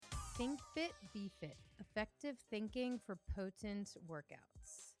Think Fit, Be Fit, effective thinking for potent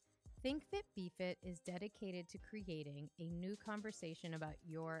workouts. Think Fit, Be Fit is dedicated to creating a new conversation about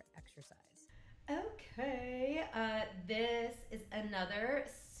your exercise. Okay, this is another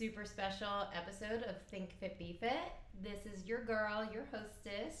super special episode of Think Fit, Be Fit. This is your girl, your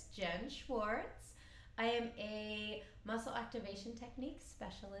hostess, Jen Schwartz. I am a muscle activation technique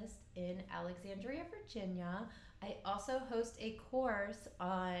specialist in Alexandria, Virginia. I also host a course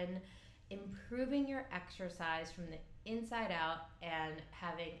on improving your exercise from the inside out and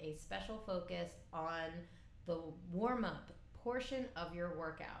having a special focus on the warm-up portion of your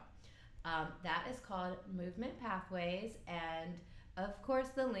workout. That is called Movement Pathways, and of course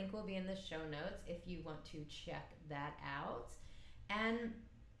the link will be in the show notes if you want to check that out. And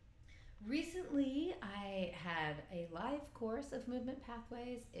recently I had a live course of Movement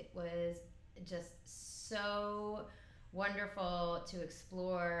Pathways. It was just so wonderful to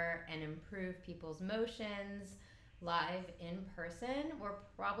explore and improve people's motions live in person. We're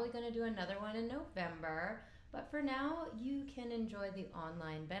probably going to do another one in November, but for now you can enjoy the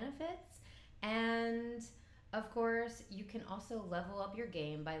online benefits. And of course, you can also level up your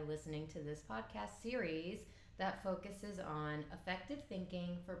game by listening to this podcast series that focuses on effective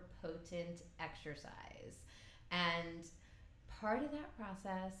thinking for potent exercise. And part of that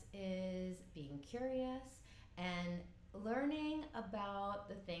process is being curious and learning about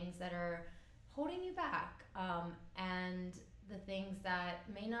the things that are holding you back, and the things that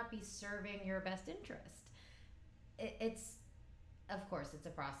may not be serving your best interest. It's of course, it's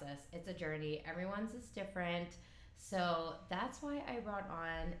a process. It's a journey. Everyone's is different. So that's why I brought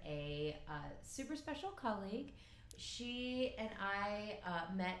on a super special colleague. She and I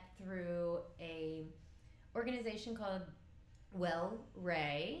met through a organization called Well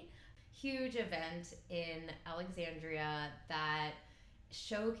Ray. Huge event in Alexandria that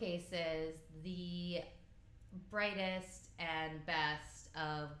showcases the brightest and best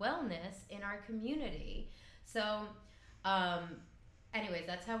of wellness in our community. So, anyways,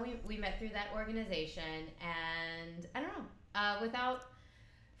 that's how we met through that organization. And I don't know, without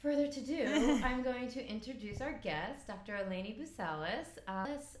further ado, I'm going to introduce our guest, Dr. Eleni Bousalis. Tell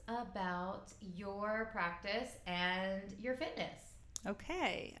us about your practice and your fitness.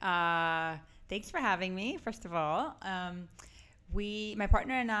 Okay. Thanks for having me, first of all. My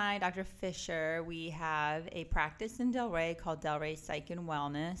partner and I, Dr. Fisher, we have a practice in Delray called Delray Psych and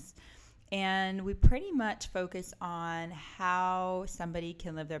Wellness. And we pretty much focus on how somebody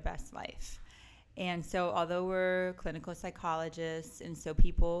can live their best life. And so although we're clinical psychologists, and so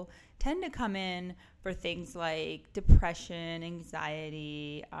people tend to come in for things like depression,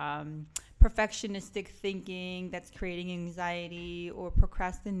 anxiety, perfectionistic thinking that's creating anxiety, or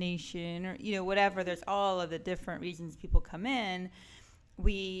procrastination, or whatever. There's all of the different reasons people come in.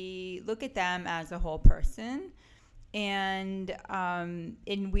 We look at them as a whole person. And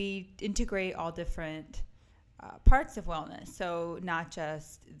we integrate all different parts of wellness. So not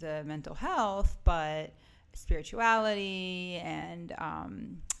just the mental health, but spirituality. And,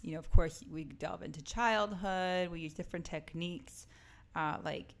 of course, we delve into childhood. We use different techniques.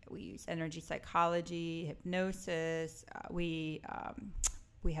 Like we use energy psychology, hypnosis. We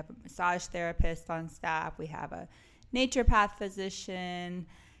have a massage therapist on staff. We have a naturopath physician.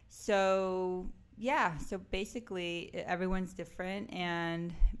 So basically everyone's different,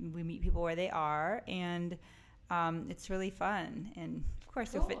 and we meet people where they are, and it's really fun. And of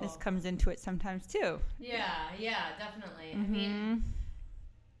course, cool. The fitness comes into it sometimes too. Yeah, definitely. Mm-hmm. I mean,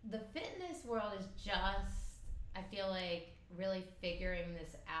 the fitness world is just, I feel like, really figuring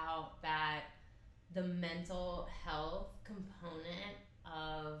this out, that the mental health component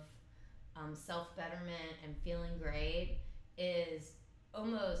of self-betterment and feeling great is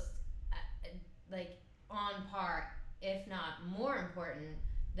almost like on par, if not more important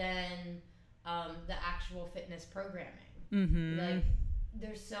than the actual fitness programming. Mm-hmm. Like,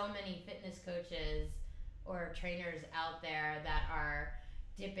 there's so many fitness coaches or trainers out there that are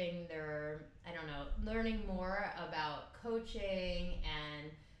dipping their, learning more about coaching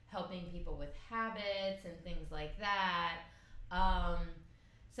and helping people with habits and things like that.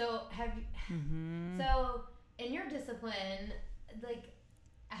 So so in your discipline, like,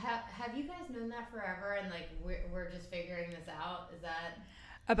 have you guys known that forever, and like we're just figuring this out? Is that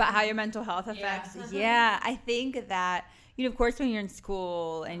about how your mental health affects? Yeah, I think that of course, when you're in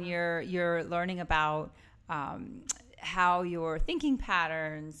school and you're learning about how your thinking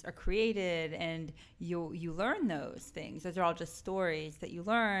patterns are created, and you learn those things. Those are all just stories that you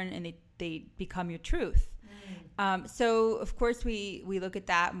learn, and they become your truth. So of course we look at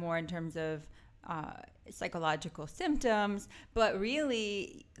that more in terms of psychological symptoms, but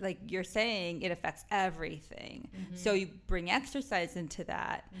really, like you're saying, it affects everything. So you bring exercise into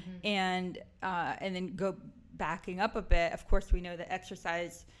that, and then go backing up a bit. Of course, we know that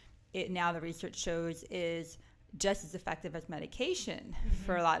exercise, now the research shows, is just as effective as medication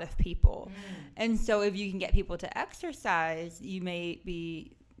for a lot of people. And so if you can get people to exercise, you may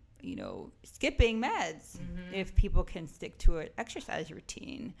be, skipping meds if people can stick to an exercise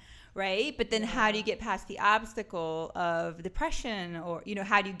routine, right? But then how do you get past the obstacle of depression, or,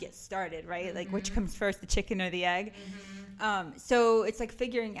 how do you get started, right? Like, which comes first, the chicken or the egg? So it's like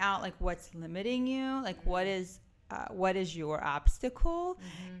figuring out like what's limiting you, like what is your obstacle,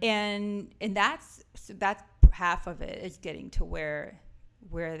 and that's half of it, is getting to where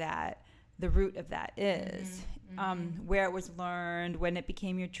the root of that is, where it was learned, when it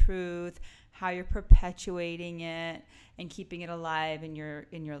became your truth, how you're perpetuating it and keeping it alive in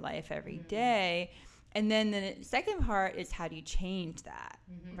your life every day. And then the second part is, how do you change that,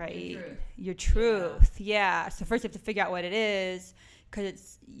 right? Your truth. Yeah. So first you have to figure out what it is,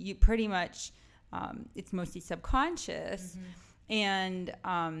 because you pretty much, it's mostly subconscious. And,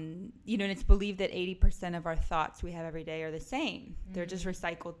 and it's believed that 80% of our thoughts we have every day are the same. They're just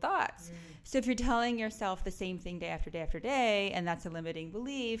recycled thoughts. So if you're telling yourself the same thing day after day after day, and that's a limiting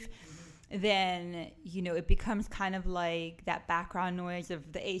belief, then, it becomes kind of like that background noise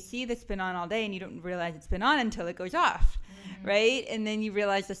of the AC that's been on all day, and you don't realize it's been on until it goes off, right? And then you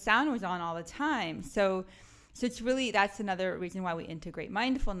realize the sound was on all the time. So it's really, that's another reason why we integrate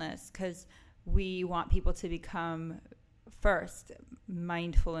mindfulness, because we want people to become, first,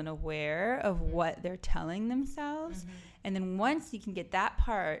 mindful and aware of what they're telling themselves. And then once you can get that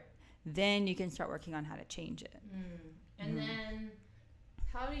part, then you can start working on how to change it. And then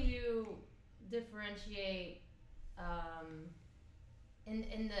how do you differentiate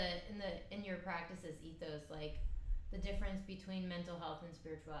in your practices ethos, like the difference between mental health and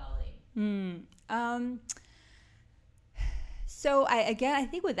spirituality? So I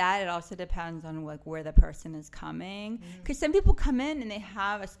think with that, it also depends on like where the person is coming, because some people come in and they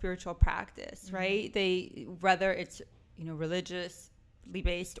have a spiritual practice, right? They, whether it's religiously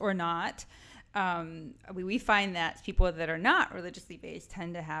based or not, we find that people that are not religiously based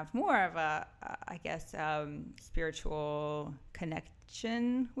tend to have more of a spiritual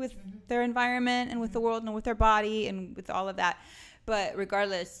connection with their environment and with the world and with their body and with all of that. But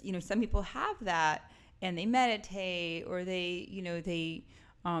regardless, some people have that, and they meditate, or they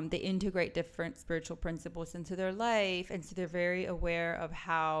integrate different spiritual principles into their life. And so they're very aware of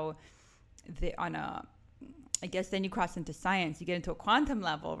how I guess then you cross into science, you get into a quantum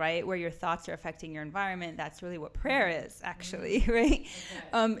level, right? Where your thoughts are affecting your environment. That's really what prayer is, actually, right?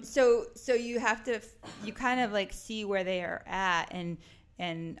 Okay. So you have to, you kind of like see where they are at, and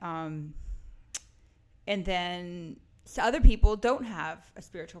then, so other people don't have a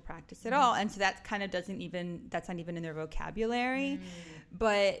spiritual practice at all. And so that kind of that's not even in their vocabulary.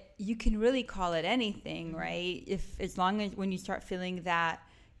 But you can really call it anything, right? As long as when you start feeling that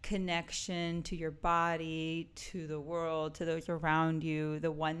connection to your body, to the world, to those around you,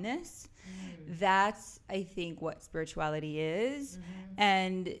 the oneness, that's, I think, what spirituality is.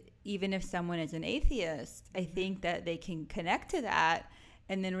 And even if someone is an atheist, I think that they can connect to that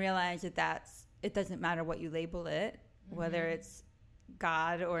and then realize that it doesn't matter what you label it, whether it's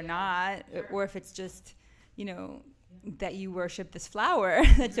God or not, or if it's just, that you worship this flower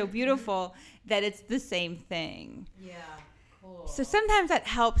that's so beautiful, that it's the same thing. Yeah, cool. So sometimes that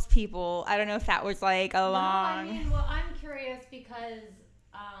helps people. I don't know if that was like a long... I'm curious because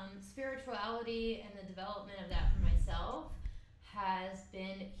spirituality and the development of that for myself has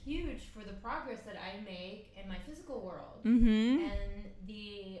been huge for the progress that I make in my physical world. And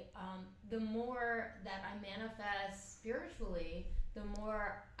the more that I manifest spiritually, the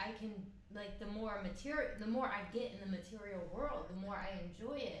more I can, like, the more I get in the material world, the more I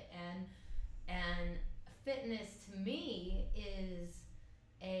enjoy it. And fitness to me is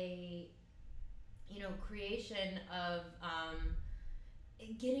a, creation of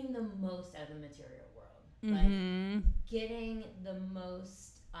getting the most out of the material world. Like getting the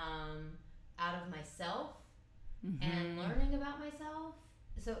most out of myself and learning about myself.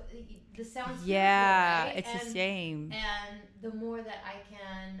 So this sounds spiritual, right? It's the same. And the more that I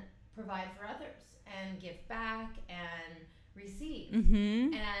can provide for others and give back and receive.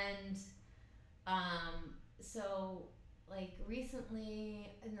 And so like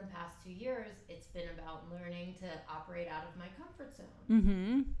recently in the past 2 years, it's been about learning to operate out of my comfort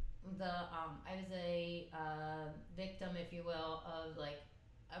zone. I was a victim, if you will, of like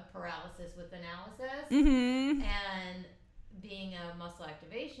a paralysis with analysis, and being a muscle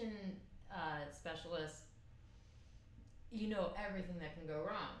activation specialist, you know everything that can go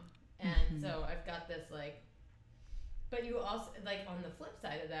wrong. And so I've got this like, but you also, like, on the flip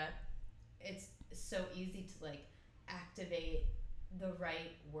side of that, it's so easy to like activate the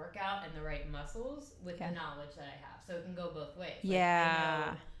right workout and the right muscles with the knowledge that I have. So it can go both ways.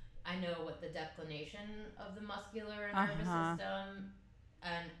 Like, I know what the declination of the muscular and nervous system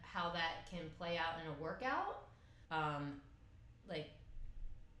and how that can play out in a workout. Like,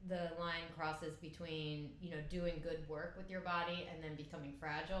 the line crosses between, you know, doing good work with your body and then becoming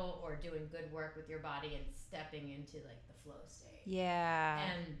fragile, or doing good work with your body and stepping into like the flow state. Yeah.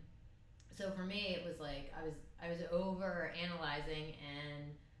 And so for me, it was like I was over analyzing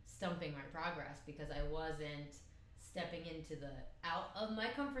and stumping my progress because I wasn't stepping into the out of my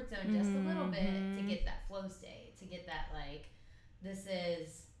comfort zone just a little bit to get that flow state, to get that like, this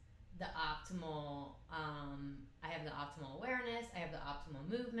is the optimal, I have the optimal awareness, I have the optimal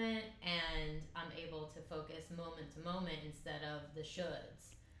movement, and I'm able to focus moment to moment instead of the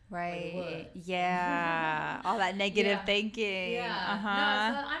shoulds. Right. Yeah. All that negative thinking.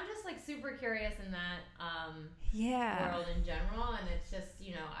 Yeah. No, so I'm just like super curious in that world in general. And it's just,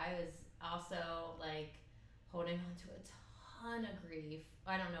 you know, I was also like holding on to a ton of grief.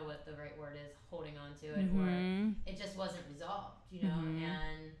 I don't know what the right word is, holding on to it, or it just wasn't resolved, you know.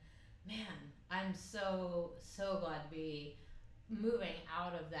 And man, I'm so glad to be moving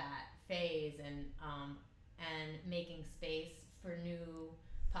out of that phase and making space for new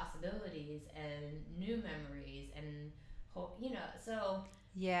possibilities and new memories, and you know, so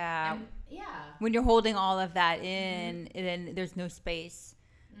when you're holding all of that in, then there's no space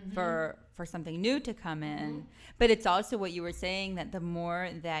for something new to come in. But it's also what you were saying, that the more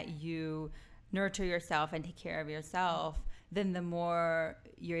that you nurture yourself and take care of yourself, then the more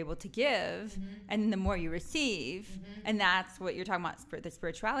you're able to give, and the more you receive. And that's what you're talking about, the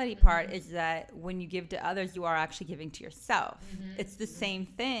spirituality part, is that when you give to others, you are actually giving to yourself. It's the same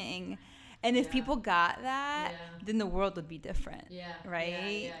thing. And if people got that, then the world would be different,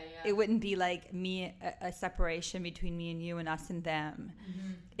 right? It wouldn't be like a separation between me and you and us and them.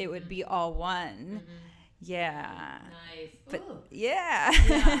 It would be all one. Yeah. Nice. But,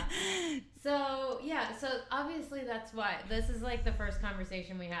 So obviously that's why this is like the first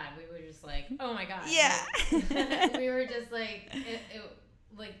conversation we had. We were just like, oh my God. We were just like,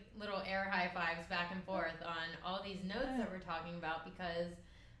 like little air high fives back and forth on all these notes that we're talking about, because,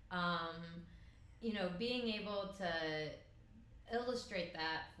 you know, being able to illustrate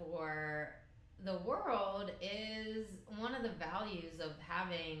that for the world is one of the values of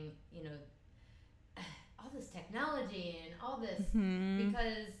having, you know, all this technology and all this,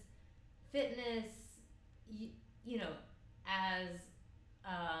 because fitness, you know, as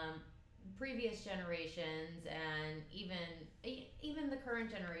previous generations and even the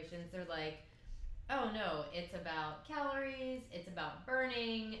current generations, they're like, oh no, it's about calories, it's about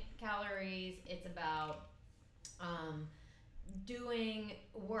burning calories, it's about doing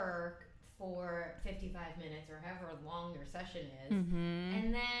work for 55 minutes or however long your session is,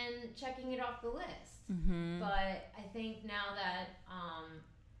 and then checking it off the list. But I think now that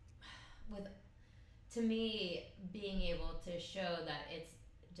to me, being able to show that it's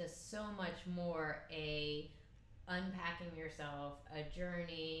just so much more a unpacking yourself, a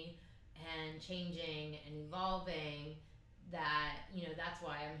journey, and changing and evolving, that, you know, that's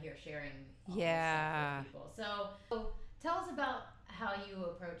why I'm here sharing all this stuff with people. So tell us about how you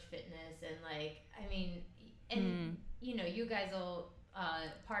approach fitness, and like, I mean, and you know, you guys will,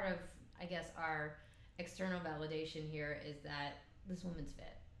 part of, I guess, our external validation here is that this woman's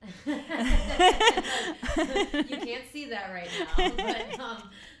fit. You can't see that right now, but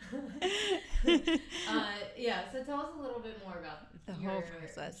so tell us a little bit more about the your whole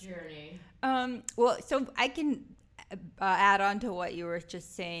process journey. Well, so I can add on to what you were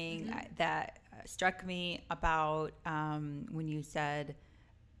just saying, that struck me about when you said,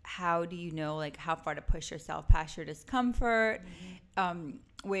 how do you know, like, how far to push yourself past your discomfort,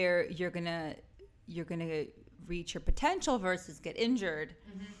 where you're gonna reach your potential versus get injured,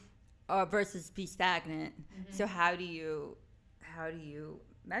 or versus be stagnant. So how do you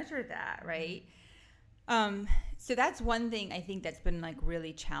measure that, right? So that's one thing I think that's been like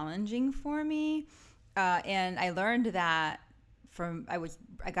really challenging for me, and I learned that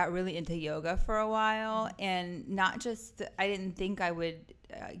I got really into yoga for a while, and not just, I didn't think I would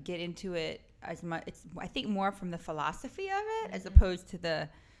get into it as much. It's, I think, more from the philosophy of it as opposed to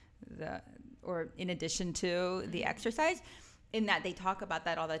or in addition to the exercise, in that they talk about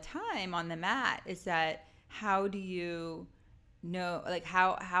that all the time on the mat, is that how do you know, like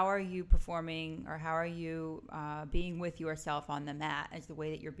how are you performing, or how are you being with yourself on the mat as the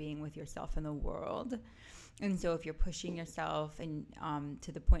way that you're being with yourself in the world. And so if you're pushing yourself and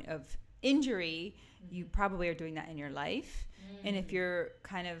to the point of injury, you probably are doing that in your life. And if you're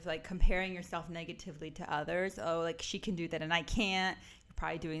kind of like comparing yourself negatively to others, oh, like she can do that and I can't, you're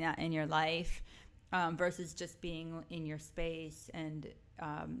probably doing that in your life, versus just being in your space and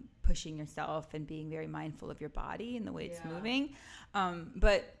pushing yourself and being very mindful of your body and the way it's moving.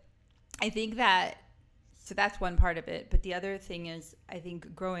 But I think that, so that's one part of it. But the other thing is, I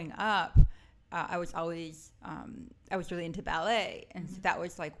think growing up, I was always, I was really into ballet. And so that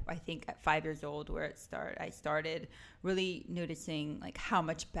was like, I think at 5 years old where I started really noticing like how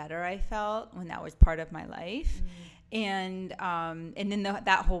much better I felt when that was part of my life. And then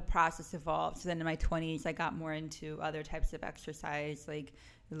that whole process evolved. So then in my 20s, I got more into other types of exercise, like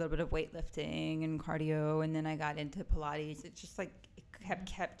a little bit of weightlifting and cardio. And then I got into Pilates. It just like it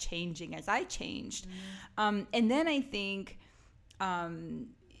kept changing as I changed. And then I think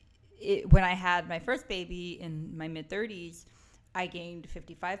when I had my first baby in my mid-30s, I gained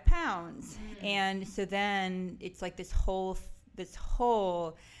 55 pounds. And so then it's like this whole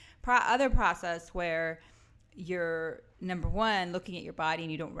other process where you're, number one, looking at your body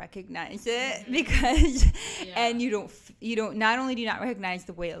and you don't recognize it because and you don't not only do you not recognize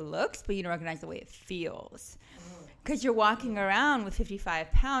the way it looks, but you don't recognize the way it feels, because you're walking around with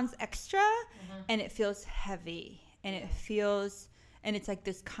 55 pounds extra and it feels heavy and it's like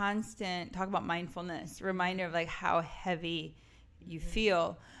this constant, talk about mindfulness, reminder of like how heavy you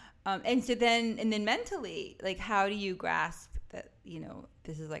feel. And then mentally, like, how do you grasp that, you know,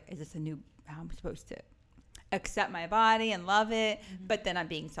 this is like, is this how I'm supposed to accept my body and love it, but then I'm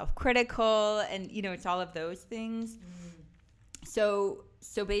being self-critical, and, you know, it's all of those things. So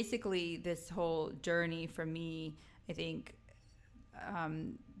basically this whole journey for me, I think,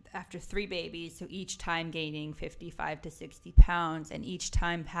 after 3 babies, so each time gaining 55 to 60 pounds and each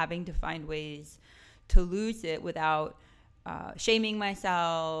time having to find ways to lose it without shaming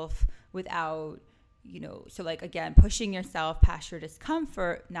myself, without, you know, so like, again, pushing yourself past your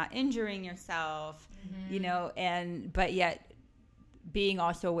discomfort, not injuring yourself, you know, but yet being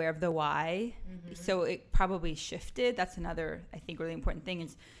also aware of the why. So it probably shifted. That's another, I think, really important thing,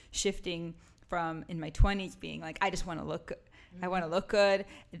 is shifting from in my 20s being like, I just want to look good. I want to look good.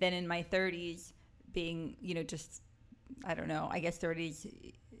 Then in my 30s being, you know, just, I don't know, I guess 30s,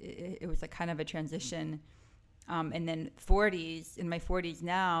 it was like kind of a transition. And then 40s, in my 40s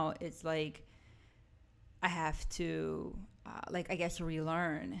now, it's like I have to, like, I guess,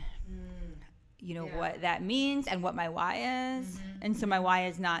 relearn, you know, what that means and what my why is. And so my why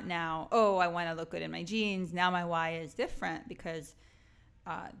is not now, oh, I want to look good in my jeans. Now my why is different because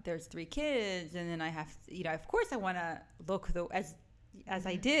there's 3 kids, and then I have to, you know, of course I want to look as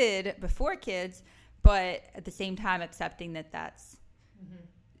I did before kids, but at the same time accepting that that's,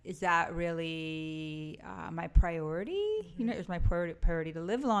 is that really my priority? You know, is my priority to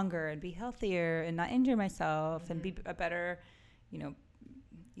live longer and be healthier and not injure myself and be a better, you know,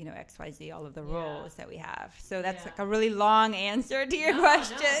 XYZ, all of the roles that we have. So that's like a really long answer to your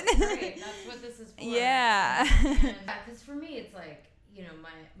question. No, great. That's what this is for. Yeah. Because for me, it's like, you know,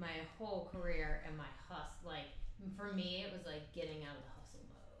 my whole career and my hustle, like, for me, it was like getting out of the hustle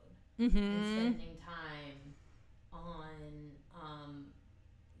mode and spending time on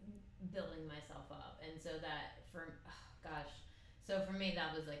building myself up. And so that so for me,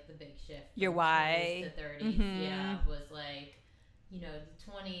 that was like the big shift. Your why. 20s to 30s, was like, you know,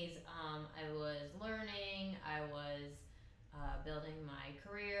 the 20s, I was learning, I was building my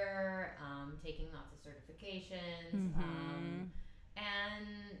career, taking lots of certifications,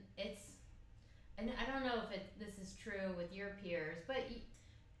 and I don't know if this is true with your peers, but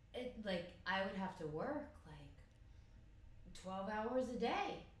like, I would have to work like 12 hours a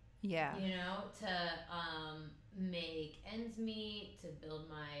day. Yeah. You know, to make ends meet, to build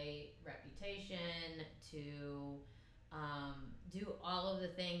my reputation, to do all of the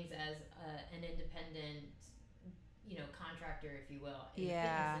things as an independent, you know, contractor, if you will, in the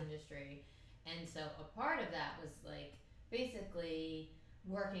fitness industry. And so a part of that was like basically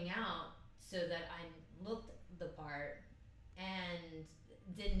working out so that I looked the part and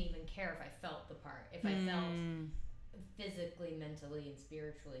didn't even care if I felt the part. If I felt physically, mentally, and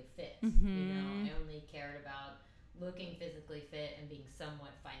spiritually fit, you know, I only cared about looking physically fit and being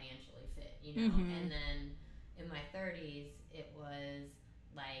somewhat financially fit, you know. And then in my 30s, it was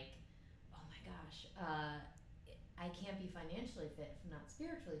like, oh my gosh, I can't be financially fit if I'm not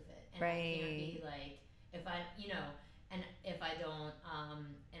spiritually fit, and I can't be like, if I, you know, and if I don't,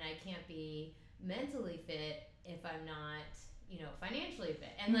 and I can't be mentally fit if I'm not, financially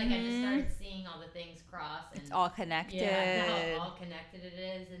fit. And like I just started seeing all the things cross, and it's all connected. Yeah, how all connected it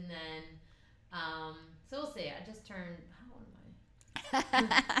is. And then so we'll see. I just turned, how old am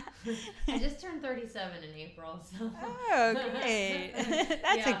I? I just turned 37 in April. So oh, great.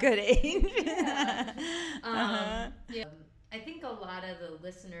 That's a good age. Yeah. I think a lot of the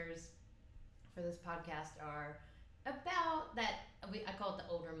listeners for this podcast are about that. I call it the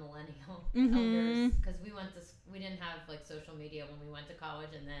older millennial elders, because we didn't have like social media when we went to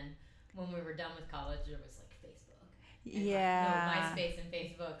college, and then when we were done with college, there was like Facebook. MySpace and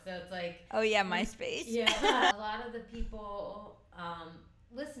Facebook. So it's like, oh yeah, MySpace. Yeah. A lot of the people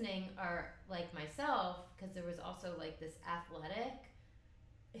listening are like myself, because there was also like this athletic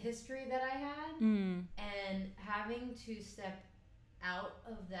history that I had, and having to step out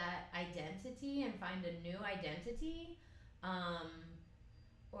of that identity and find a new identity,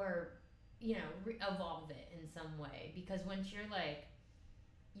 or evolve it in some way. Because once you're like,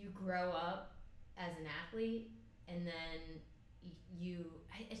 you grow up as an athlete, and then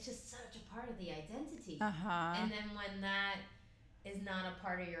it's just such a part of the identity. And then when that is not a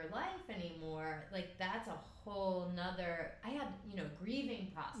part of your life anymore, like that's a whole nother, I had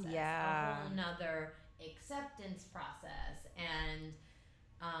grieving process, a whole nother acceptance process. And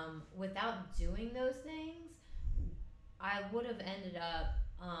without doing those things, I would have ended up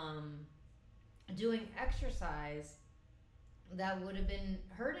doing exercise that would have been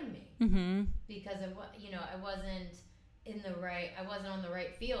hurting me, because I wasn't I wasn't on the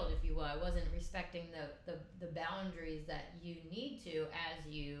right field, if you will. I wasn't respecting the boundaries that you need to as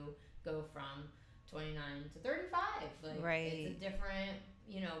you go from 29 to 35. Like, right. It's a different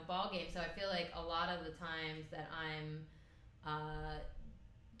ball game. So I feel like a lot of the times that I'm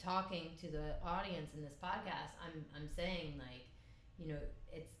talking to the audience in this podcast, I'm saying like,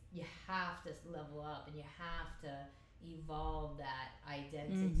 it's, you have to level up, and you have to evolve that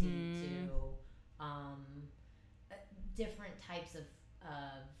identity to different types of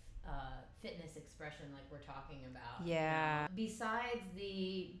fitness expression, like we're talking about. Yeah. Besides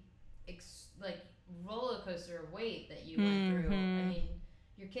the roller coaster of weight that you went through, I mean,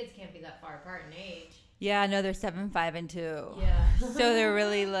 your kids can't be that far apart in age. Yeah, no, they're 7, 5, and 2. Yeah. So they're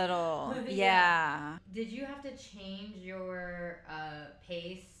really little. Yeah. Did you have to change your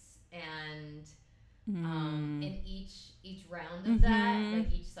pace and in each round of that,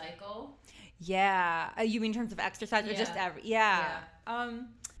 like each cycle? Yeah. You mean in terms of exercise or just every? Yeah.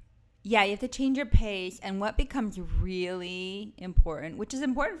 You have to change your pace. And what becomes really important, which is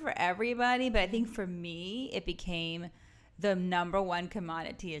important for everybody, but I think for me, it became the number one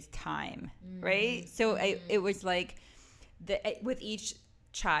commodity is time, right? So it was like with each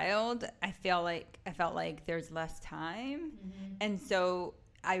child, I felt like there's less time. And so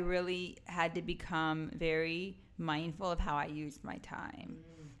I really had to become very mindful of how I used my time.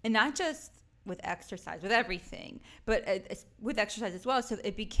 And not just with exercise, with everything, but with exercise as well. So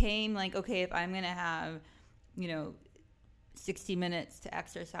it became like, okay, if I'm going to have, 60 minutes to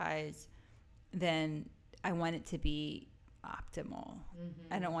exercise, then I want it to be optimal.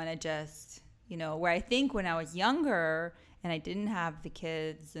 I don't want to just, where I think when I was younger and I didn't have the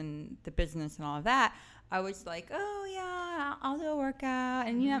kids and the business and all of that, I was like, oh yeah, I'll do a workout.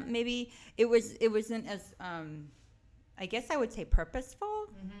 And, maybe it wasn't as, I guess I would say purposeful.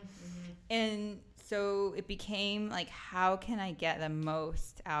 And so it became like, how can I get the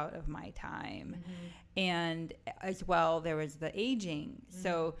most out of my time? And as well, there was the aging.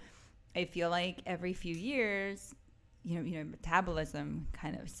 So I feel like every few years, metabolism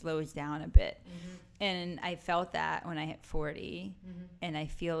kind of slows down a bit. And I felt that when I hit 40, and I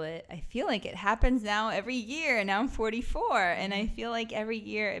feel like it happens now every year. And now I'm 44, and I feel like every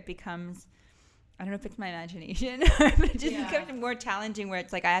year it becomes, I don't know if it's my imagination, but it just becomes more challenging, where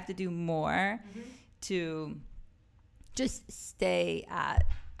it's like I have to do more to just stay at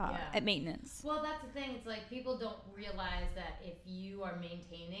maintenance. Well, that's the thing. It's like people don't realize that if you are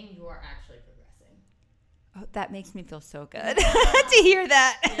maintaining, you are actually progressing. Oh, that makes me feel so good to hear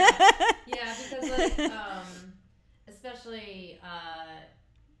that. Yeah, because like, especially,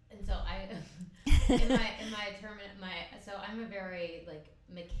 and so so I'm a very like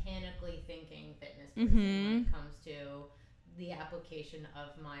mechanically thinking fitness person when it comes to the application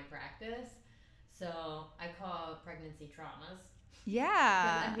of my practice. So I call pregnancy traumas.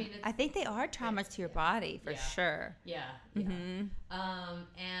 Yeah, I think they are traumas to your body for sure. Yeah. And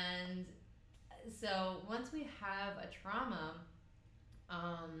so once we have a trauma,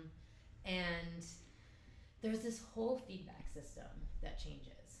 and there's this whole feedback system that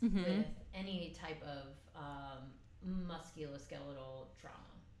changes with any type of musculoskeletal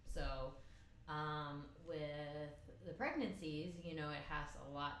trauma. So with the pregnancy pregnancies, you know, it has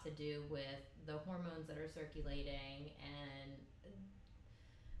a lot to do with the hormones that are circulating,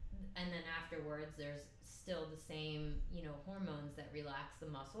 and then afterwards there's still the same, you know, hormones that relax the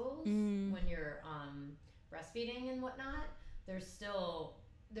muscles when you're breastfeeding and whatnot. They're still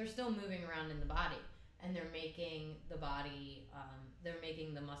moving around in the body, and they're making the body they're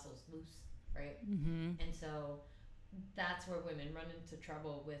making the muscles loose, right? And so that's where women run into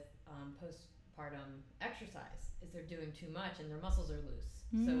trouble with postpartum exercise, is they're doing too much and their muscles are loose.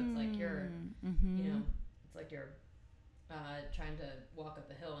 So it's like you're you know, it's like you're trying to walk up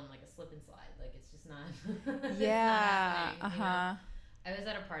a hill in like a slip and slide. Like, it's just not yeah. it's not happening, you know? I was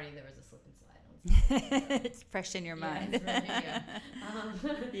at a party, there was a slip and slide on it's fresh in your mind. It's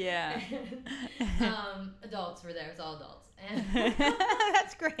really, yeah. And, adults were there. It was all adults. And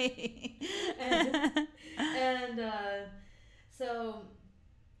that's great. and so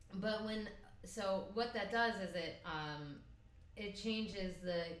what that does is it changes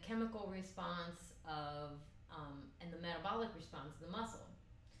the chemical response of and the metabolic response of the muscle.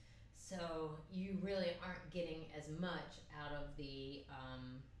 So you really aren't getting as much out of the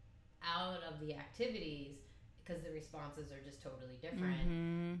activities, because the responses are just totally different.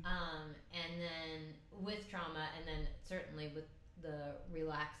 And then with trauma, and then certainly with the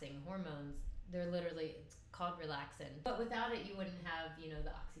relaxing hormones, they're literally, it's called relaxin. But without it, you wouldn't have, you know,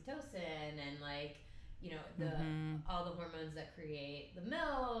 the oxytocin and, like, you know, the all the hormones that create the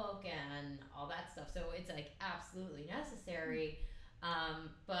milk and all that stuff. So it's like absolutely necessary.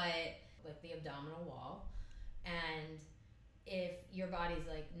 But like the abdominal wall, and if your body's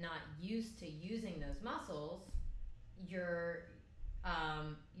like not used to using those muscles, your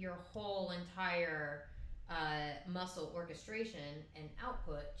whole entire muscle orchestration and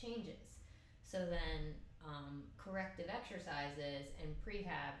output changes. So then corrective exercises and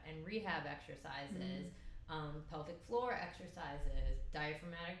prehab and rehab exercises, pelvic floor exercises,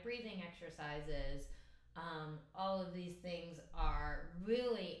 diaphragmatic breathing exercises, all of these things are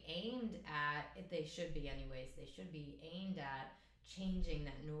really aimed at, they should be anyways, they should be aimed at changing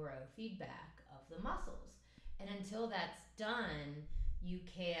that neurofeedback of the muscles. And until that's done, you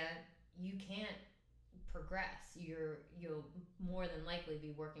can't progress. You'll more than likely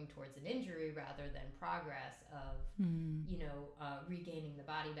be working towards an injury rather than progress of regaining the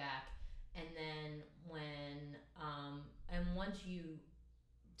body back. And then once you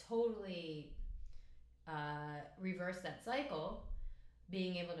totally reverse that cycle,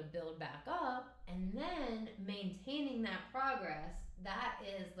 being able to build back up and then maintaining that progress, that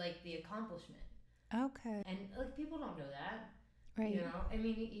is like the accomplishment. Okay. And like, people don't know that. Right. You know, I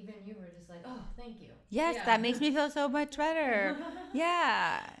mean, even you were just like, oh, thank you. Yes, that makes me feel so much better.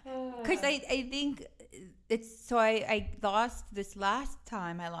 Yeah. Because I think it's, so I lost, this last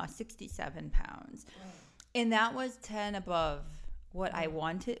time I lost 67 pounds. And that was 10 above what I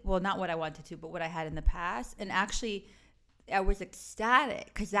wanted. Well, not what I wanted to, but what I had in the past. And actually, I was ecstatic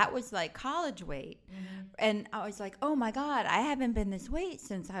because that was like college weight. And I was like, oh my God, I haven't been this weight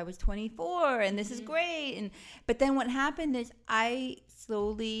since I was 24 and this is great. But then what happened is I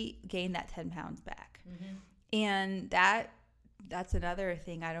slowly gained that 10 pounds back. And that's another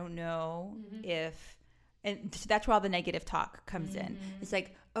thing. I don't know if, and so that's where all the negative talk comes in. It's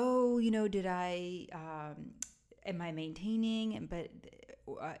like, oh, you know, did I, am I maintaining? But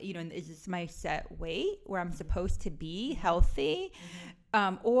is this my set weight where I'm supposed to be healthy?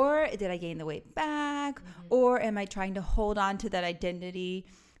 Or did I gain the weight back? Or am I trying to hold on to that identity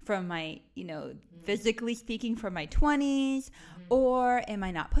from my, physically speaking, from my 20s? Or am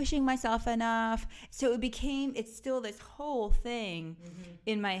I not pushing myself enough? So it's still this whole thing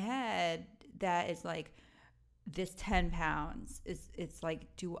in my head that is like, this 10 pounds it's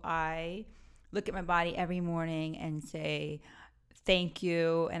like, do I look at my body every morning and say, thank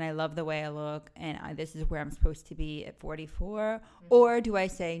you, and I love the way I look, and this is where I'm supposed to be at 44? Or do I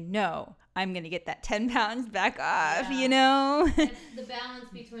say, no, I'm going to get that 10 pounds back off, It's the balance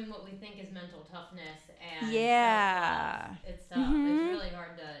between what we think is mental toughness and self-love. It's tough. It's really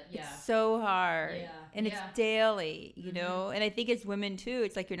hard to, It's so hard. And it's daily, Mm-hmm. And I think as women, too,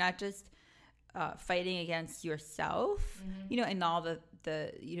 it's like you're not just fighting against yourself, and all the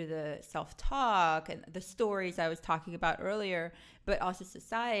self-talk and the stories I was talking about earlier, but also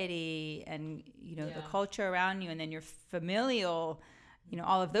society and, the culture around you, and then your familial,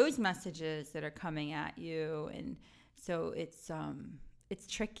 all of those messages that are coming at you. And so it's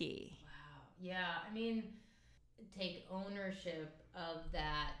tricky. Wow. Yeah. I mean, take ownership of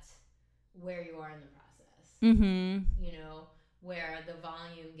that, where you are in the process, where the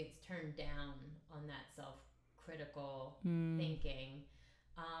volume gets turned down on that self-critical thinking.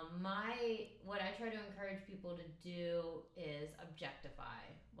 What I try to encourage people to do is objectify.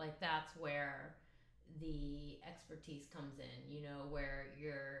 Like that's where the expertise comes in, where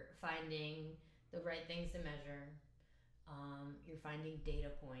you're finding the right things to measure. You're finding data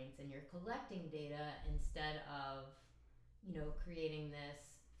points and you're collecting data instead of, creating this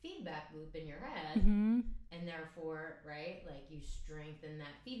feedback loop in your head. Mm-hmm. And therefore, right, like you strengthen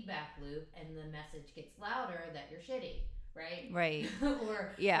that feedback loop and the message gets louder that you're shitty, right? Right.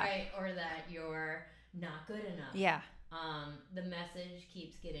 or yeah. Right, or that you're not good enough. Yeah. The message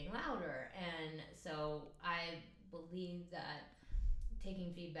keeps getting louder. And so I believe that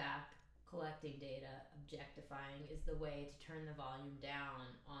taking feedback, collecting data, objectifying is the way to turn the volume down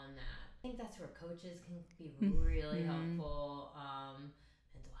on that. I think that's where coaches can be really helpful.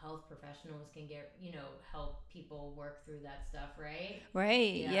 Mental health professionals can help people work through that stuff, right?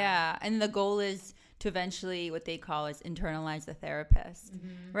 Right. Yeah. And the goal is to eventually, what they call is internalize the therapist,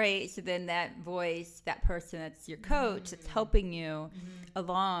 right? So then that voice, that person that's your coach, that's helping you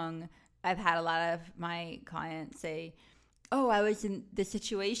along. I've had a lot of my clients say, oh, I was in this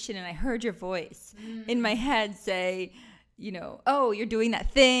situation and I heard your voice in my head say, oh, you're doing that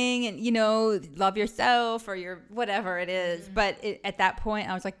thing and, love yourself or you're whatever it is. But at that point,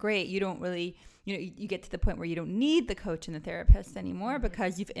 I was like, great, you don't really, you get to the point where you don't need the coach and the therapist anymore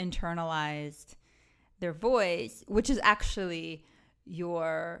because you've internalized their voice, which is actually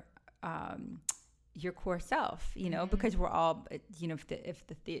your core self, because we're all, if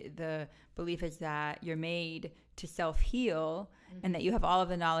the belief is that you're made to self-heal and that you have all of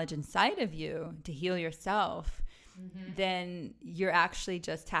the knowledge inside of you to heal yourself, then you're actually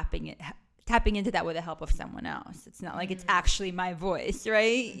just tapping into that with the help of someone else. It's not like it's actually my voice,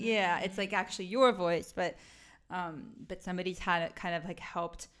 right? Yeah, it's like actually your voice, but somebody's had it kind of like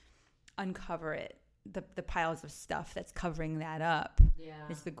helped uncover it. The piles of stuff that's covering that up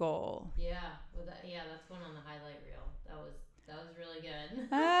is the goal. Yeah, well, that's going on the highlight reel. That was really good.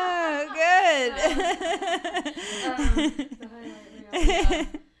 Oh, good. The highlight reel.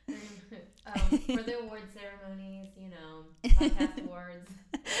 For the award ceremonies, podcast awards.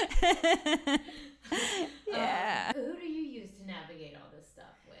 Yeah. Who do you use to navigate all this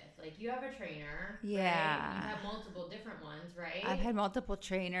stuff with? Like, you have a trainer. Yeah. Right? You have multiple different ones, right? I've had multiple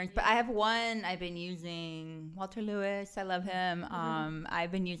trainers, but I have one I've been using, Walter Lewis. I love him.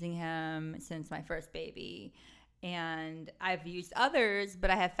 I've been using him since my first baby. And I've used others, but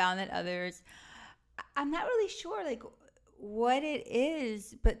I have found that others, I'm not really sure, like, what it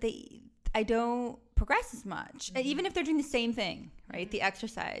is, but I don't progress as much. And even if they're doing the same thing, right? The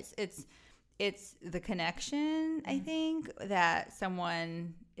exercise, it's the connection, I think, that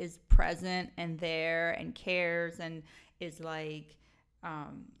someone is present and there and cares and is like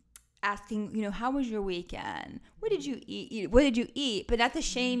asking, how was your weekend? What did you eat? What did you eat? But not to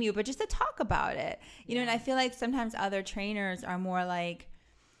shame you, but just to talk about it. And I feel like sometimes other trainers are more like,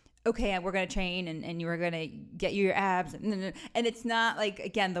 okay, we're going to train and you're going to get your abs. And it's not like,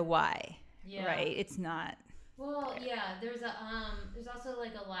 again, the why, right? It's not. Well, yeah, there's also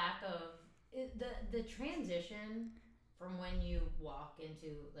like a lack of the transition from when you walk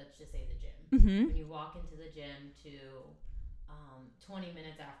into, let's just say, the gym. When you walk into the gym to 20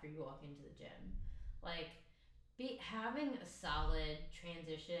 minutes after you walk into the gym, like having a solid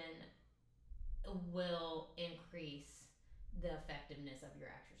transition will increase the effectiveness of your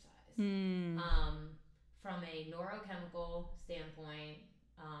exercise. From a neurochemical standpoint,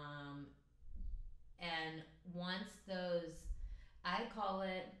 and once I call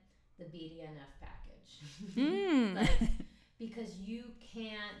it the BDNF package. Like, because you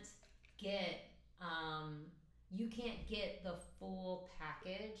can't get the full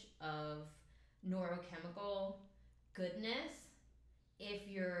package of neurochemical goodness if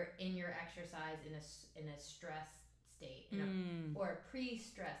you're in your exercise in a stress state or a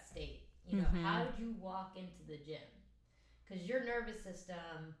pre-stress state. How did you walk into the gym? Because your nervous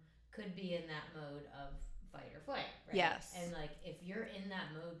system could be in that mode of fight or flight, right? Yes. And like if you're in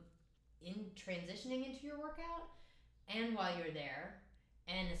that mode in transitioning into your workout and while you're there,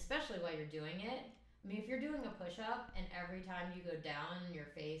 and especially while you're doing it, I mean, if you're doing a push-up and every time you go down your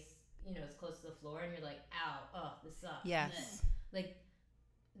face, it's close to the floor and you're like, ow, oh, this sucks. Yes. Like,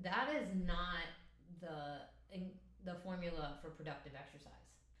 that is not the formula for productive exercise.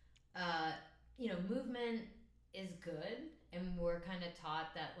 Movement is good, and we're kind of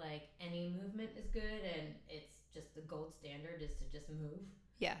taught that like any movement is good, and it's just the gold standard is to just move.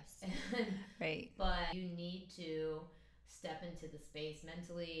 Yes. Right. But you need to step into the space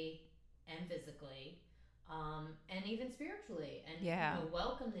mentally and physically, and even spiritually, and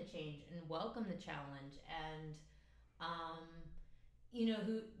welcome the change and welcome the challenge, and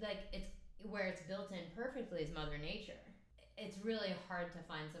who, like, it's where it's built in perfectly is Mother Nature. It's really hard to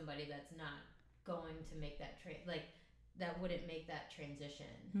find somebody that's not going to make that that wouldn't make that transition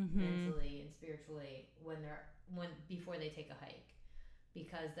mentally and spiritually before they take a hike,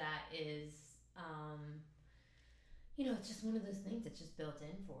 because that is it's just one of those things that's just built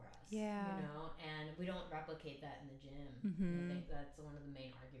in for us. And we don't replicate that in the gym. I think that's one of the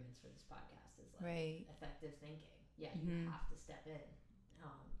main arguments for this podcast is like effective thinking. You have to step in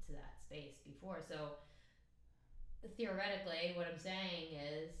to that space before. So theoretically, what I'm saying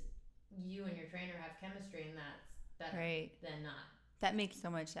is you and your trainer have chemistry, and that's better than not. That makes so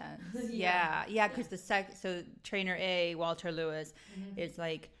much sense. Because so trainer A, Walter Lewis, is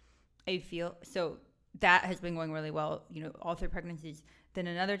like, I feel so that has been going really well, all through pregnancies. Then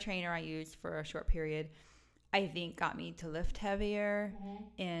another trainer I used for a short period, I think got me to lift heavier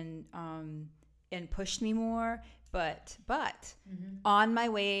and pushed me more. But on my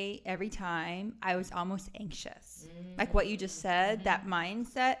way every time, I was almost anxious. Like what you just said, that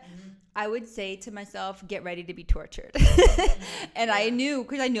mindset, I would say to myself, get ready to be tortured. And I knew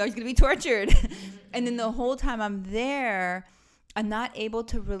I was going to be tortured. And then the whole time I'm there, I'm not able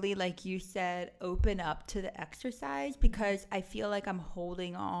to really, like you said, open up to the exercise because I feel like I'm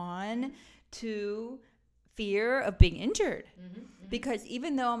holding on to fear of being injured. Because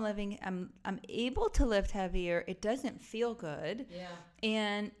even though I'm able to lift heavier, it doesn't feel good.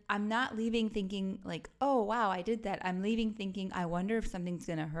 And I'm not leaving thinking like, oh wow, I did that. I'm leaving thinking, I wonder if something's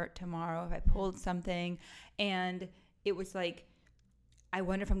gonna hurt tomorrow if I pulled something. And it was like, I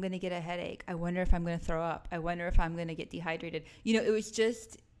wonder if I'm gonna get a headache. I wonder if I'm gonna throw up. I wonder if I'm gonna get dehydrated. It was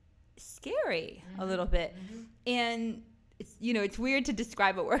just scary a little bit. And it's weird to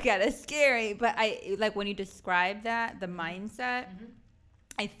describe a workout as scary, but I like when you describe that, the mindset,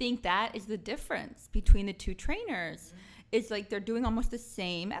 I think that is the difference between the two trainers. It's like they're doing almost the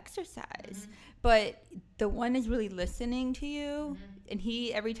same exercise, but the one is really listening to you. And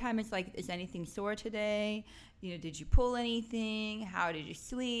he, every time it's like, is anything sore today? Did you pull anything? How did you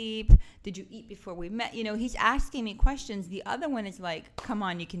sleep? Did you eat before we met? He's asking me questions. The other one is like, come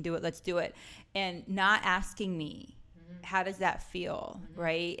on, you can do it. Let's do it. And not asking me, how does that feel,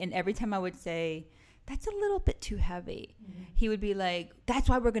 right? And every time I would say, that's a little bit too heavy, he would be like, that's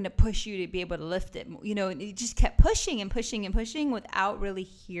why we're going to push you to be able to lift it. And he just kept pushing and pushing and pushing without really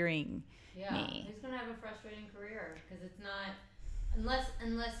hearing me. He's going to have a frustrating career because it's not, unless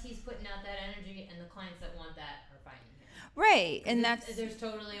he's putting out that energy and the clients that want that are finding him. Right. And there's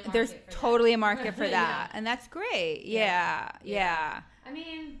totally a market for that. For that. And that's great. Yeah. I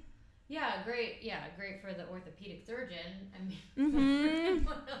mean, great for the orthopedic surgeon. I mean, for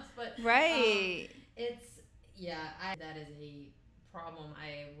everyone else, but that is a problem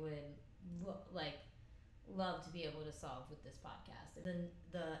I would love to be able to solve with this podcast. Then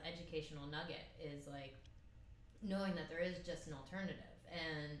the educational nugget is like knowing that there is just an alternative,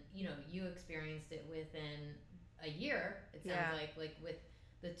 and you experienced it within a year. It sounds like with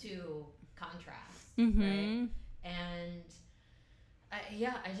the two contrasts, right? And I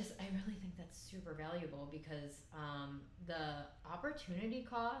really think that's super valuable because the opportunity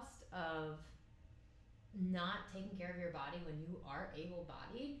cost of not taking care of your body when you are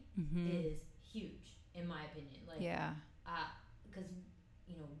able-bodied is huge, in my opinion. Because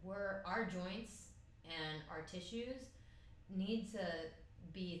our joints and our tissues need to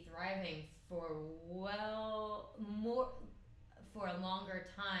be thriving for a longer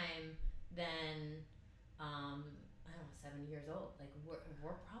time than 7 years old. Like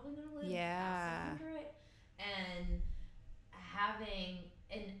we're probably gonna live past 100, and having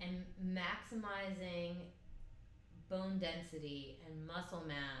and maximizing bone density and muscle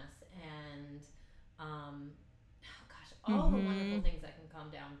mass and all the wonderful things that can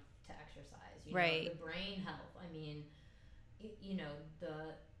come down to exercise. The brain health. I mean,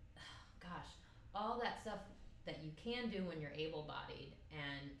 all that stuff that you can do when you're able-bodied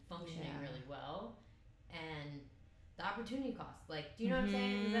and functioning really well, and the opportunity cost. Like, do you know what I'm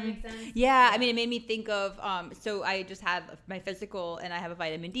saying? Does that make sense? Yeah. I mean, it made me think of, so I just had my physical and I have a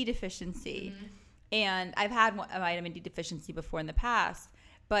vitamin D deficiency. And I've had a vitamin D deficiency before in the past.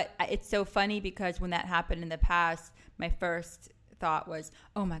 But it's so funny because when that happened in the past, my first thought was,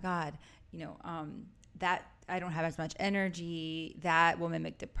 oh my God, that I don't have as much energy. That will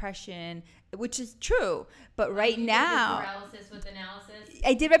mimic depression, which is true. But right now, did paralysis with analysis.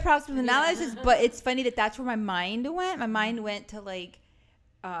 I did my paralysis with analysis, but it's funny that's where my mind went. My mind went to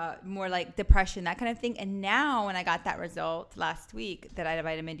more like depression, that kind of thing. And now when I got that result last week that I had a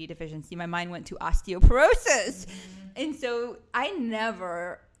vitamin D deficiency, my mind went to osteoporosis. And so I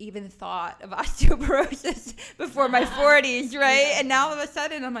never even thought of osteoporosis before my 40s, right? And now all of a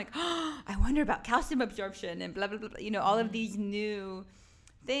sudden I'm like, oh, I wonder about calcium absorption and blah, blah, blah, all of these new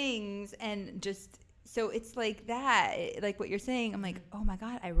things. And just, so it's like that, like what you're saying, I'm like, oh my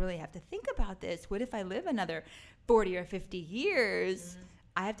God, I really have to think about this. What if I live another 40 or 50 years?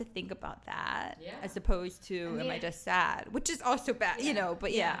 I have to think about that as opposed to, am I just sad? Which is also bad,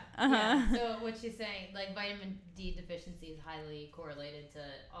 but yeah. So what she's saying, like vitamin D deficiency is highly correlated to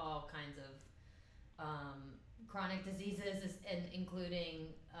all kinds of chronic diseases, and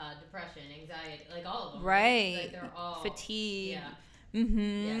including depression, anxiety, like all of them. Right. Like they're all fatigue. Yeah.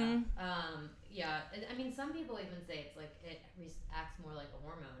 Mm-hmm. Yeah. I mean, some people even say it's like it acts more like a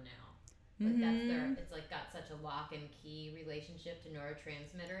hormone now. Like it's like got such a lock and key relationship to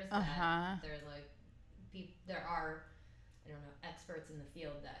neurotransmitters that they're like, there are, I don't know, experts in the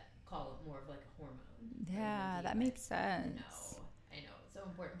field that call it more of like a hormone. Yeah, that makes sense. I know, it's so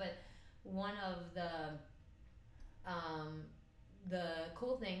important. But one of the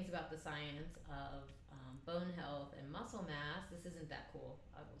cool things about the science of bone health and muscle mass, this isn't that cool,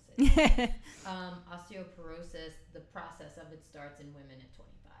 I will say. Osteoporosis, the process of it starts in women at 25.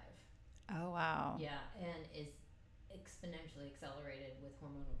 Oh, wow. Yeah, and is exponentially accelerated with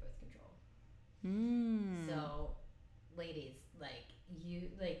hormonal birth control. So, ladies,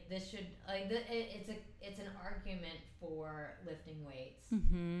 this should, it's an argument for lifting weights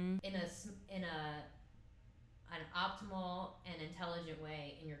in an optimal and intelligent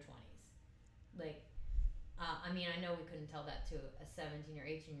way in your 20s. I mean, I know we couldn't tell that to a 17 or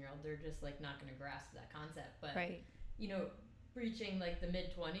 18-year-old. They're just, like, not going to grasp that concept. But, reaching, like, the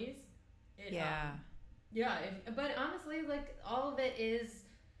mid-20s, but honestly, like, all of it is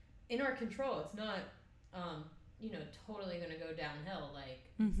in our control. It's not, totally going to go downhill. Like,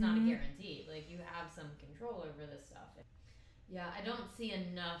 it's not a guarantee. Like, you have some control over this stuff. Yeah, I don't see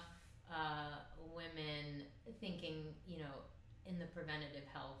enough women thinking, in the preventative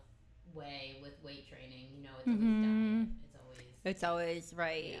health way with weight training. It's always diet. It's always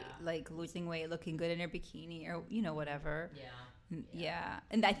right. Yeah. Like losing weight, looking good in your bikini, or whatever. Yeah.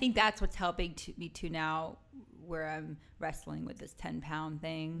 And I think that's what's helping me too now, where I'm wrestling with this 10-pound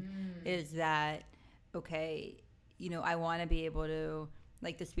thing, is that, okay, I want to be able to,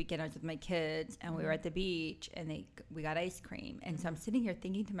 like this weekend I was with my kids and we were at the beach and we got ice cream. And so I'm sitting here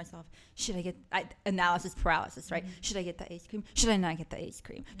thinking to myself, should I get, analysis paralysis, right? Should I get the ice cream? Should I not get the ice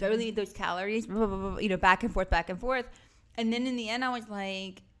cream? Do I really need those calories? Blah, blah, blah, blah, back and forth. And then in the end I was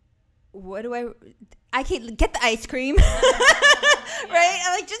like, I can't get the ice cream, right?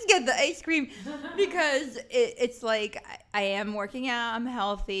 I like, just get the ice cream, because it's like I am working out, I'm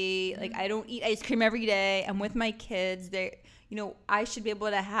healthy, like I don't eat ice cream every day. I'm with my kids. I should be able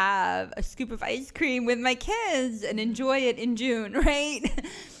to have a scoop of ice cream with my kids and enjoy it in June, right?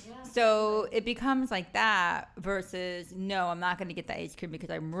 So it becomes like that versus, no, I'm not going to get the ice cream because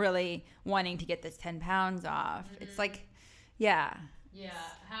I'm really wanting to get this 10 pounds off. It's like, yeah.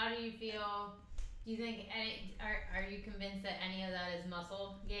 How do you feel? Do you think are you convinced that any of that is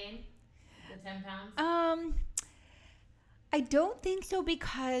muscle gain? The 10 pounds? I don't think so,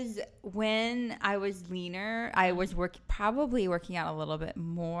 because when I was leaner, I was probably working out a little bit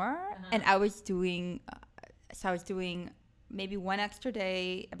more, and I was doing maybe one extra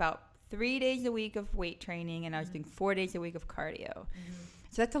day, about 3 days a week of weight training, and I was doing 4 days a week of cardio.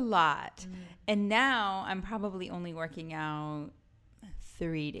 So that's a lot. And now I'm probably only working out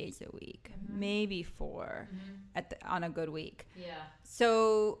 3 days a week, maybe 4 on a good week.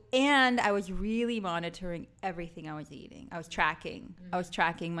 So, and I was really monitoring everything I was eating. I was tracking. I was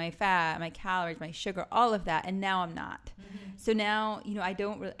tracking my fat, my calories, my sugar, all of that. And now I'm not. So now, I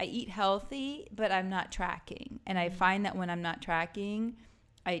eat healthy, but I'm not tracking. And I find that when I'm not tracking,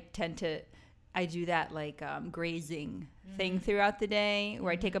 I do that like grazing thing throughout the day,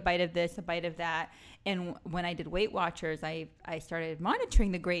 where I take a bite of this, a bite of that. And when I did Weight Watchers, I started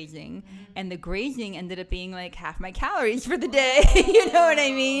monitoring the grazing, and the grazing ended up being like half my calories for the day. You know what I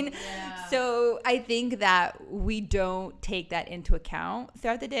mean? Yeah. So I think that we don't take that into account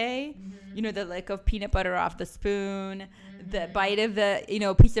throughout the day. The lick of peanut butter off the spoon, the bite of the,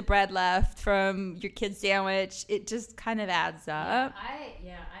 piece of bread left from your kid's sandwich. It just kind of adds up. I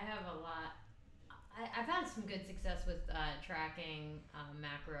have a lot. I've had some good success with tracking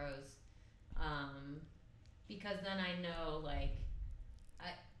macros. Because then I know, like,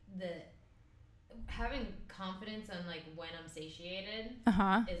 having confidence on, like, when I'm satiated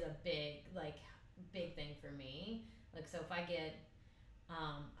is a big thing for me. Like, so if I get,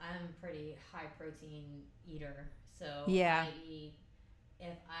 I'm a pretty high protein eater. So I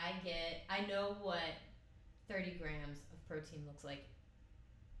know what 30 grams of protein looks like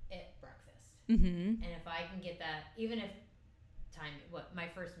at breakfast. Mm-hmm. And if I can get that, even if my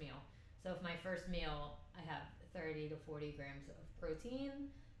first meal. So if my first meal, I have 30 to 40 grams of protein,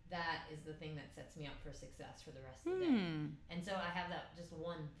 that is the thing that sets me up for success for the rest of the day. And so I have that just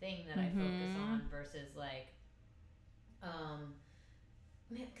one thing that I focus on versus like,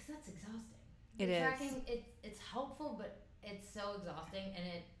 man, because that's exhausting. Tracking, it's helpful, but it's so exhausting.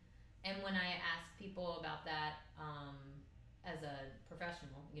 And when I ask people about that, as a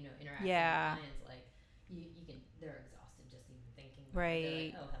professional, interacting with clients, like you can, they're exhausted just even thinking about it. They're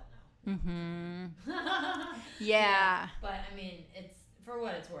like, oh hell no. Yeah. But I mean, it's, for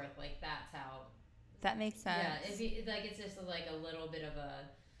what it's worth, like that's how. That makes sense. Yeah, it's just like a little bit of a,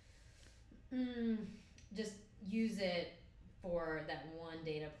 just use it for that one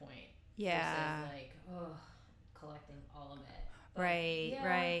data point. Yeah. Versus like, collecting all of it. But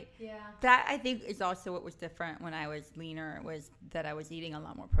Right. Yeah. That, I think, is also what was different when I was leaner, was that I was eating a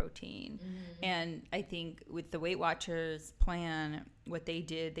lot more protein. Mm-hmm. And I think with the Weight Watchers plan, what they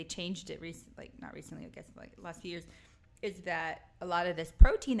did, they changed it not recently, I guess, like last few years, is that a lot of this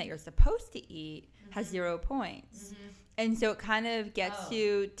protein that you're supposed to eat has 0 points. Mm-hmm. And so it kind of gets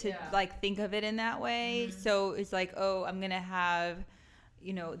you to like think of it in that way. Mm-hmm. So it's like, I'm going to have,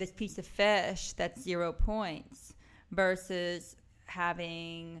 this piece of fish that's 0 points versus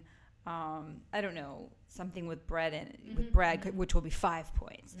having, I don't know, something with bread in it, with bread, which will be 5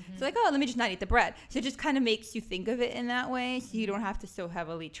 points. Mm-hmm. So like, let me just not eat the bread. So it just kind of makes you think of it in that way. So you don't have to so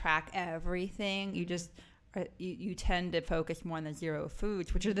heavily track everything. You just, you tend to focus more on the 0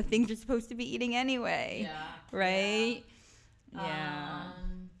 foods, which are the things you're supposed to be eating anyway. Yeah. Right? Yeah.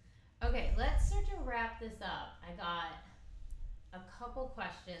 Okay, let's start to wrap this up. I got a couple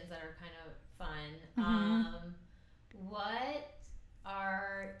questions that are kind of fun. Mm-hmm. What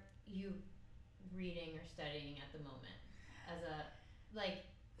are you reading or studying at the moment, as a, like,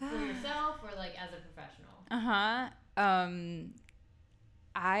 for yourself or like as a professional?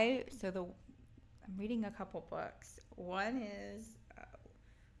 I'm reading a couple books. One is, I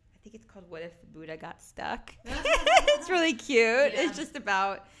think it's called What If the Buddha Got Stuck? It's really cute. Yeah. It's just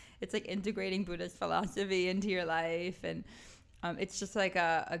about, it's like integrating Buddha's philosophy into your life, and it's just like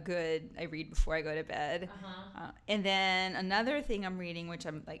a good, I read before I go to bed. And then another thing I'm reading, which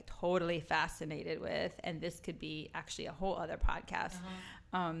I'm like totally fascinated with, and this could be actually a whole other podcast,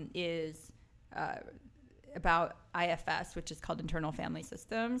 is about IFS, which is called Internal Family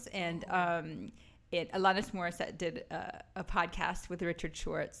Systems. And Alanis Morissette did a podcast with Richard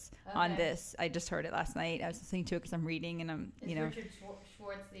Schwartz on this. I just heard it last night. I was listening to it because I'm reading, and I'm, Richard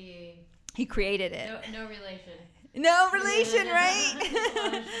Schwartz he created it. No relation. No relation,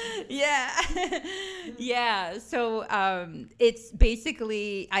 right? Yeah. So it's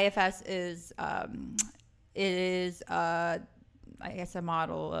basically, IFS is I guess a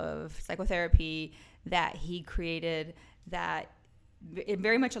model of psychotherapy that he created that it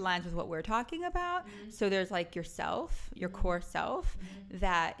very much aligns with what we're talking about. Mm-hmm. So there's like yourself, your core self,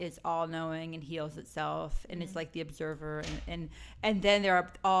 that is all knowing and heals itself, and it's like the observer, and then there are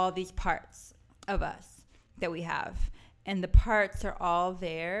all these parts of us that we have, and the parts are all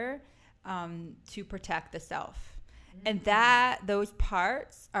there to protect the self. And those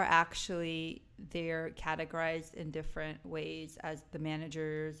parts are actually, they're categorized in different ways as the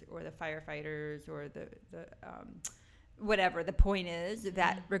managers or the firefighters or the whatever. The point is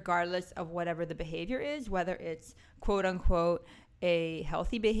that regardless of whatever the behavior is, whether it's quote unquote a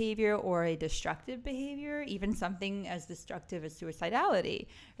healthy behavior or a destructive behavior, even something as destructive as suicidality,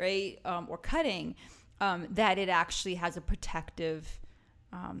 right? Or cutting, that it actually has a protective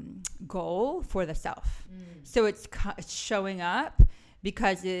goal for the self. So it's showing up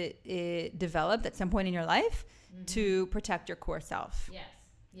because it developed at some point in your life to protect your core self. Yes.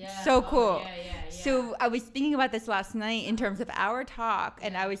 Yeah. So cool. Yeah. So I was thinking about this last night in terms of our talk,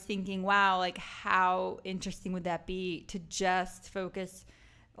 and I was thinking, wow, like how interesting would that be to just focus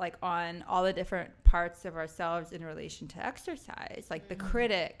like on all the different parts of ourselves in relation to exercise, like the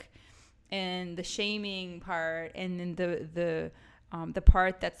critic and the shaming part, and then the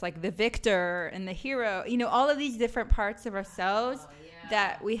part that's like the victor and the hero, all of these different parts of ourselves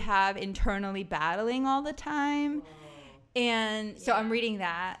that we have internally battling all the time. And so I'm reading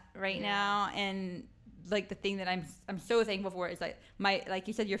that right now, and like the thing that I'm so thankful for is like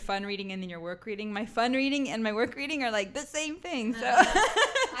you said, your fun reading and then your work reading. My fun reading and my work reading are like the same thing. So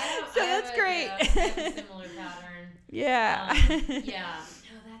that's great. I have a similar pattern. Yeah. No,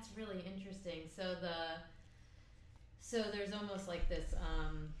 that's really interesting. So there's almost like this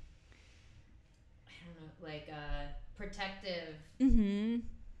I don't know, like a protective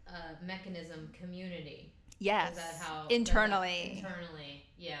mechanism community. Yes. Is that how? Internally. Internally,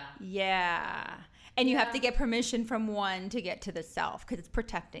 yeah. Yeah. And you have to get permission from one to get to the self because it's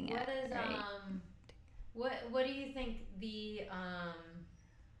protecting it. What do you think the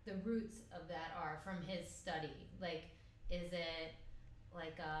roots of that are from his study? Like, is it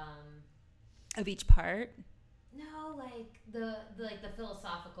like of each part? No, like the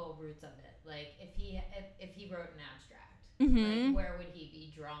philosophical roots of it. Like if he wrote an abstract, like where would he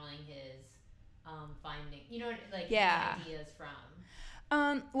be drawing his finding? You know, like his ideas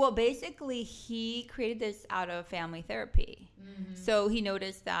from? Well, basically, he created this out of family therapy. So he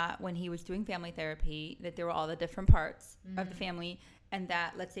noticed that when he was doing family therapy, that there were all the different parts of the family, and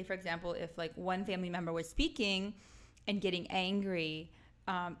that, let's say, for example, if like one family member was speaking and getting angry,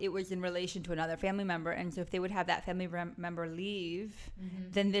 it was in relation to another family member. And so if they would have that family member leave,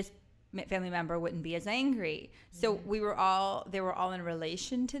 then this family member wouldn't be as angry. So they were all in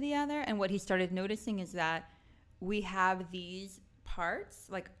relation to the other. And what he started noticing is that we have these parts,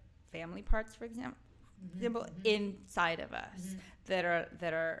 like family parts, for example, inside of us that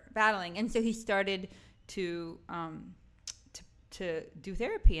are battling. And so he started to do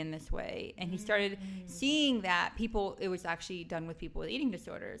therapy in this way, and he started seeing that it was actually done with people with eating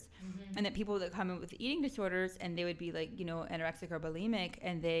disorders, and that people that come in with eating disorders, and they would be like, anorexic or bulimic,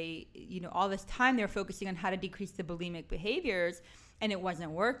 and they, all this time they were focusing on how to decrease the bulimic behaviors, and it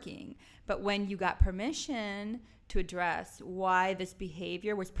wasn't working. But when you got permission to address why this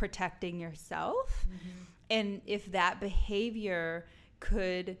behavior was protecting yourself, and if that behavior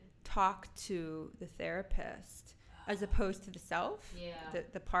could talk to the therapist as opposed to the self,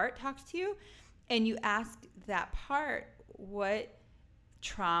 the part talks to you, and you ask that part what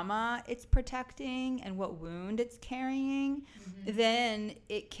trauma it's protecting and what wound it's carrying, then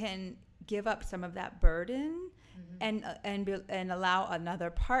it can give up some of that burden and allow another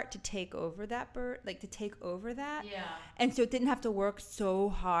part to take over that and so it didn't have to work so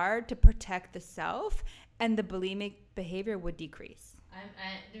hard to protect the self, and the bulimic behavior would decrease.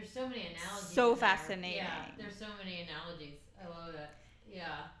 There's so many analogies. So fascinating. Yeah, there's so many analogies. I love it.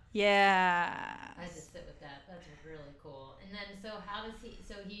 Yeah. Yeah. I just sit with that. That's really cool. And then, so how does he?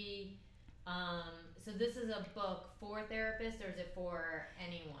 So this is a book for therapists, or is it for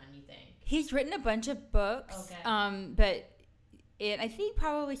anyone? You think? He's written a bunch of books. Okay. But I think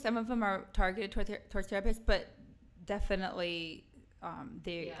probably some of them are targeted towards therapists, but definitely.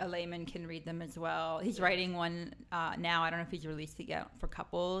 A layman can read them as well. He's writing one now. I don't know if he's released it yet, for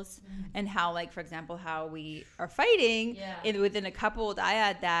couples, and how, like, for example, how we are fighting within a couple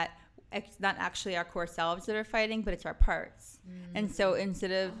dyad, that it's not actually our core selves that are fighting, but it's our parts. And so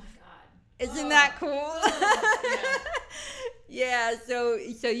instead of, isn't that cool? Yeah. So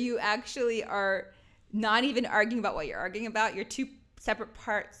you actually are not even arguing about what you're arguing about. Your two separate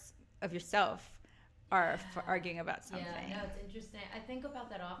parts of yourself are arguing about something. Yeah, no, it's interesting. I think about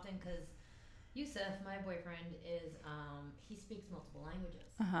that often because Yusuf, my boyfriend, is he speaks multiple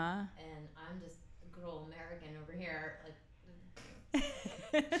languages, and I'm just a good old American over here, like.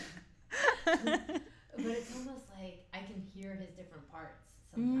 But it's almost like I can hear his different parts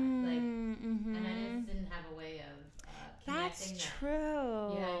sometimes, and I just didn't have a way of connecting. That's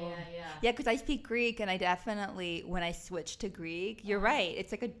true. Yeah. Yeah, because I speak Greek, and I definitely, when I switch to Greek, you're right.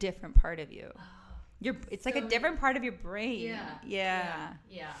 It's like a different part of you. It's like a different part of your brain. Yeah.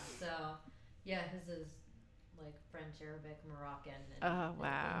 So, his is like French, Arabic, Moroccan. And,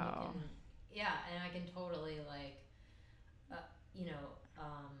 wow. And I can totally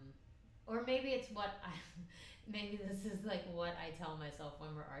or maybe it's maybe this is like what I tell myself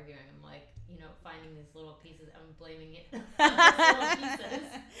when we're arguing. I'm like, finding these little pieces. I'm blaming it on these little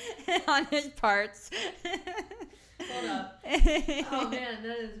pieces. On his parts. Hold up. Oh man,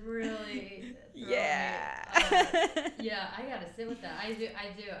 that is really I gotta sit with that. I do.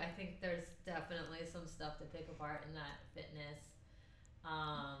 I think there's definitely some stuff to pick apart in that fitness.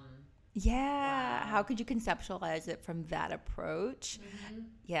 Wow. How could you conceptualize it from that approach?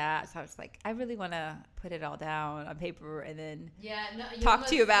 Yeah, so I was like, I really want to put it all down on paper and then talk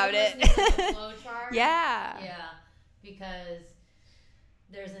to you about it. Need a flow chart. Yeah, because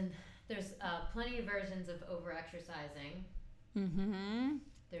there's plenty of versions of over-exercising.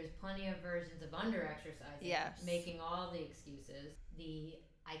 There's plenty of versions of under-exercising. Yes. Making all the excuses. The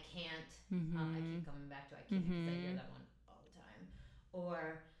I can't. I keep coming back to I can't because I hear that one all the time.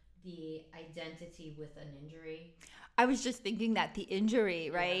 Or the identity with an injury. I was just thinking that the injury,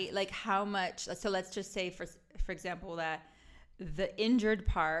 right? Like how much. So let's just say, for example, that the injured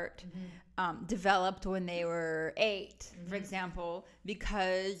part developed when they were 8, for example,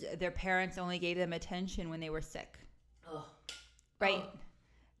 because their parents only gave them attention when they were sick. Oh. Right?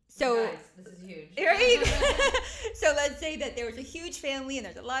 So, guys, this is huge. Right? So let's say that there was a huge family and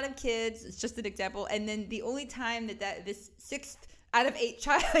there's a lot of kids. It's just an example. And then the only time that this 6 out of 8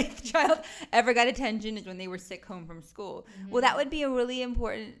 child ever got attention is when they were sick home from school. Mm-hmm. Well, that would be a really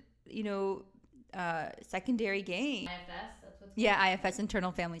important, secondary gain. IFS, that's what's IFS,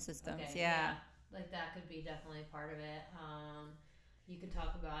 internal family systems. Okay, yeah. Like that could be definitely part of it. You could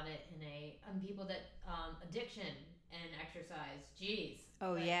talk about it on people that addiction and exercise. Jeez.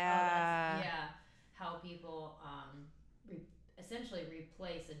 Oh, yeah. How people essentially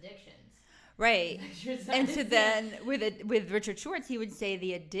replace addictions. Right. And so then with Richard Schwartz, he would say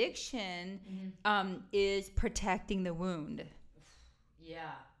the addiction is protecting the wound.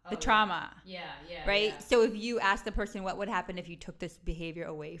 Yeah. The trauma. Yeah. Right? Yeah. So if you ask the person what would happen if you took this behavior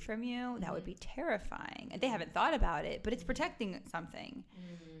away from you, that would be terrifying. And they haven't thought about it, but it's protecting something.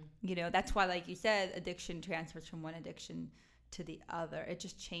 Mm-hmm. That's why, like you said, addiction transfers from one addiction to the other. It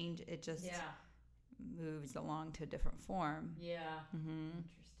just moves along to a different form. Yeah. Mm-hmm.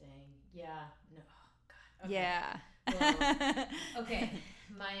 Interesting. Yeah. No. Oh, God. Okay. Yeah. Well, okay.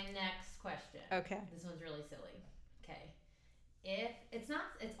 My next question. Okay. This one's really silly. Okay. If it's not,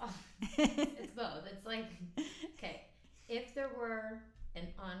 it's both. It's like, okay, if there were an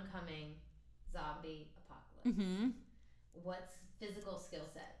oncoming zombie apocalypse, what physical skill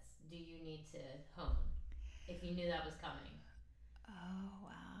sets do you need to hone if you knew that was coming? Oh,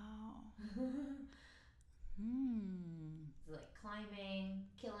 wow. Like climbing,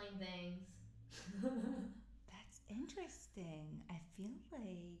 killing things. That's interesting. I feel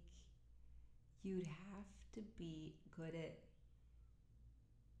like you'd have to be good at...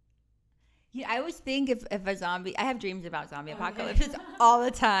 I always think if a zombie... I have dreams about zombie apocalypses all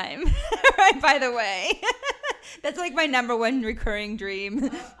the time. Right, by the way. That's like my number one recurring dream.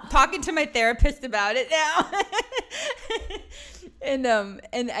 Talking to my therapist about it now. And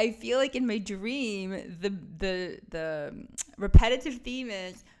I feel like in my dream, the repetitive theme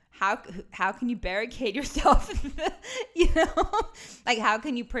is how can you barricade yourself? Like how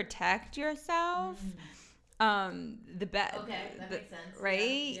can you protect yourself? The best. Okay, that makes sense.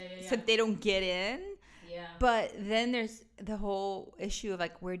 Right? Yeah. So they don't get in. Yeah. But then there's the whole issue of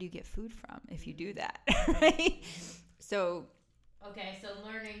like, where do you get food from if you do that? Right? So. Okay, so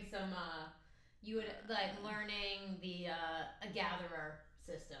learning some, you would like learning a gatherer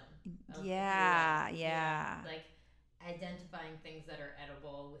system. Yeah. Like identifying things that are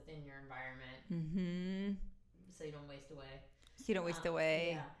edible within your environment. Mm-hmm. So you don't waste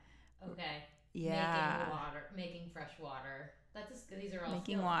away. Yeah. Okay. Yeah. Making fresh water. These are all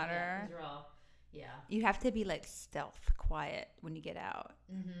making skills. water. Yeah, these are all. Yeah. You have to be like stealth, quiet when you get out.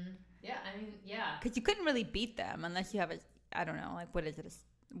 Mm-hmm. Yeah, I mean, yeah. Because you couldn't really beat them unless you have I don't know, like what is it?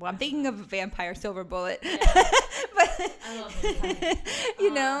 I'm thinking of a vampire silver bullet. Yeah. But I love vampires.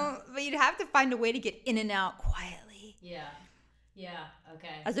 but you'd have to find a way to get in and out quietly. Yeah. Yeah.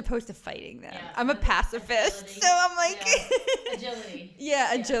 Okay. As opposed to fighting them. Yeah, I'm a pacifist, agility. so I'm like agility.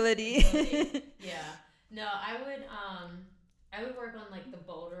 Yeah, agility. Agility. Yeah. No, I would work on like the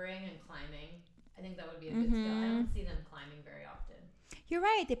bouldering and climbing. I think that would be a good skill. I don't see them climbing very often. You're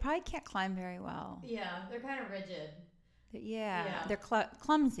right. They probably can't climb very well. Yeah, they're kind of rigid. Yeah. They're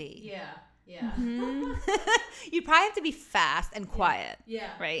clumsy. Yeah. Mm-hmm. You'd probably have to be fast and quiet.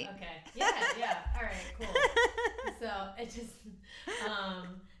 Yeah. Right? Okay. Yeah. All right, cool. So it's just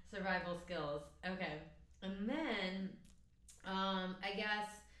survival skills. Okay. And then I guess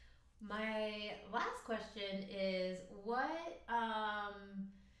my last question is what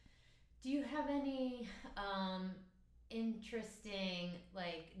do you have any interesting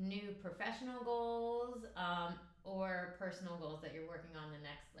like new professional goals or personal goals that you're working on the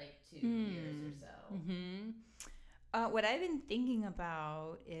next like 2 years or so? Mm-hmm. What I've been thinking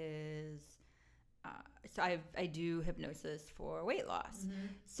about is so I do hypnosis for weight loss. Mm-hmm.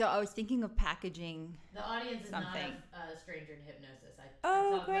 So I was thinking of packaging the audience is something. Not a stranger to hypnosis.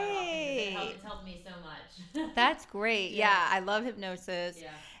 Oh, great. It's helped me so much. That's great. Yeah, I love hypnosis. Yeah.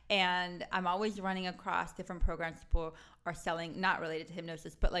 And I'm always running across different programs people are selling, not related to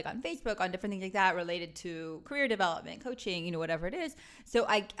hypnosis, but like on Facebook, on different things like that, related to career development, coaching, whatever it is. So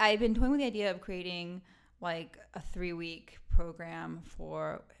I've been toying with the idea of creating like a 3-week program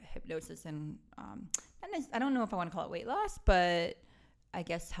for hypnosis and I don't know if I want to call it weight loss, but I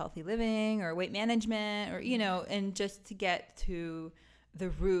guess healthy living or weight management or, and just to get to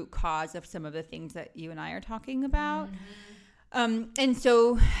the root cause of some of the things that you and I are talking about. Mm-hmm. And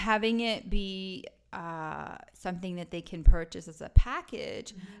so having it be something that they can purchase as a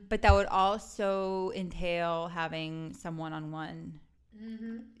package, but that would also entail having some one-on-one.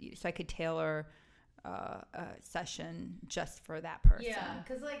 So I could tailor session just for that person. Yeah,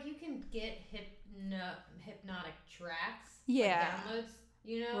 because like you can get hypnotic tracks, yeah, like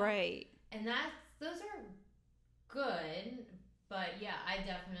downloads, right, and those are good, but yeah, I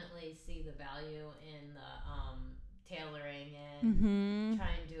definitely see the value in the tailoring and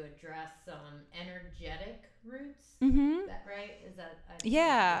trying to address some energetic roots. Is that right? Is that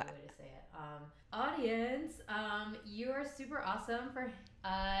yeah? That's a good way to say it. Audience, you are super awesome for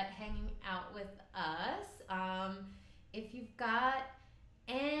hanging out with us. If you've got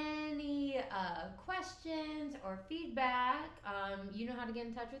any questions or feedback, you know how to get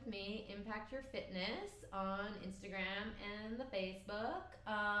in touch with me, Impact Your Fitness on Instagram and the Facebook.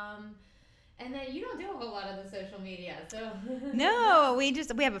 And then you don't do a whole lot of the social media, so no, we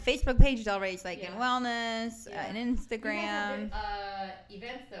have a Facebook page, Delray Psych and Wellness, an Instagram. You guys have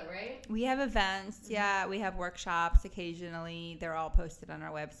events though, right? We have events, yeah. We have workshops occasionally. They're all posted on our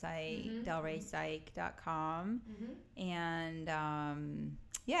website, delraypsych.com. And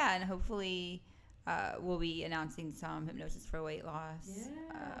and hopefully we'll be announcing some hypnosis for weight loss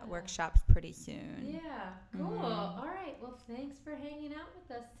workshops pretty soon. Yeah, cool. All right. Well, thanks for hanging out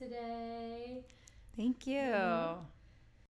with us today. Thank you.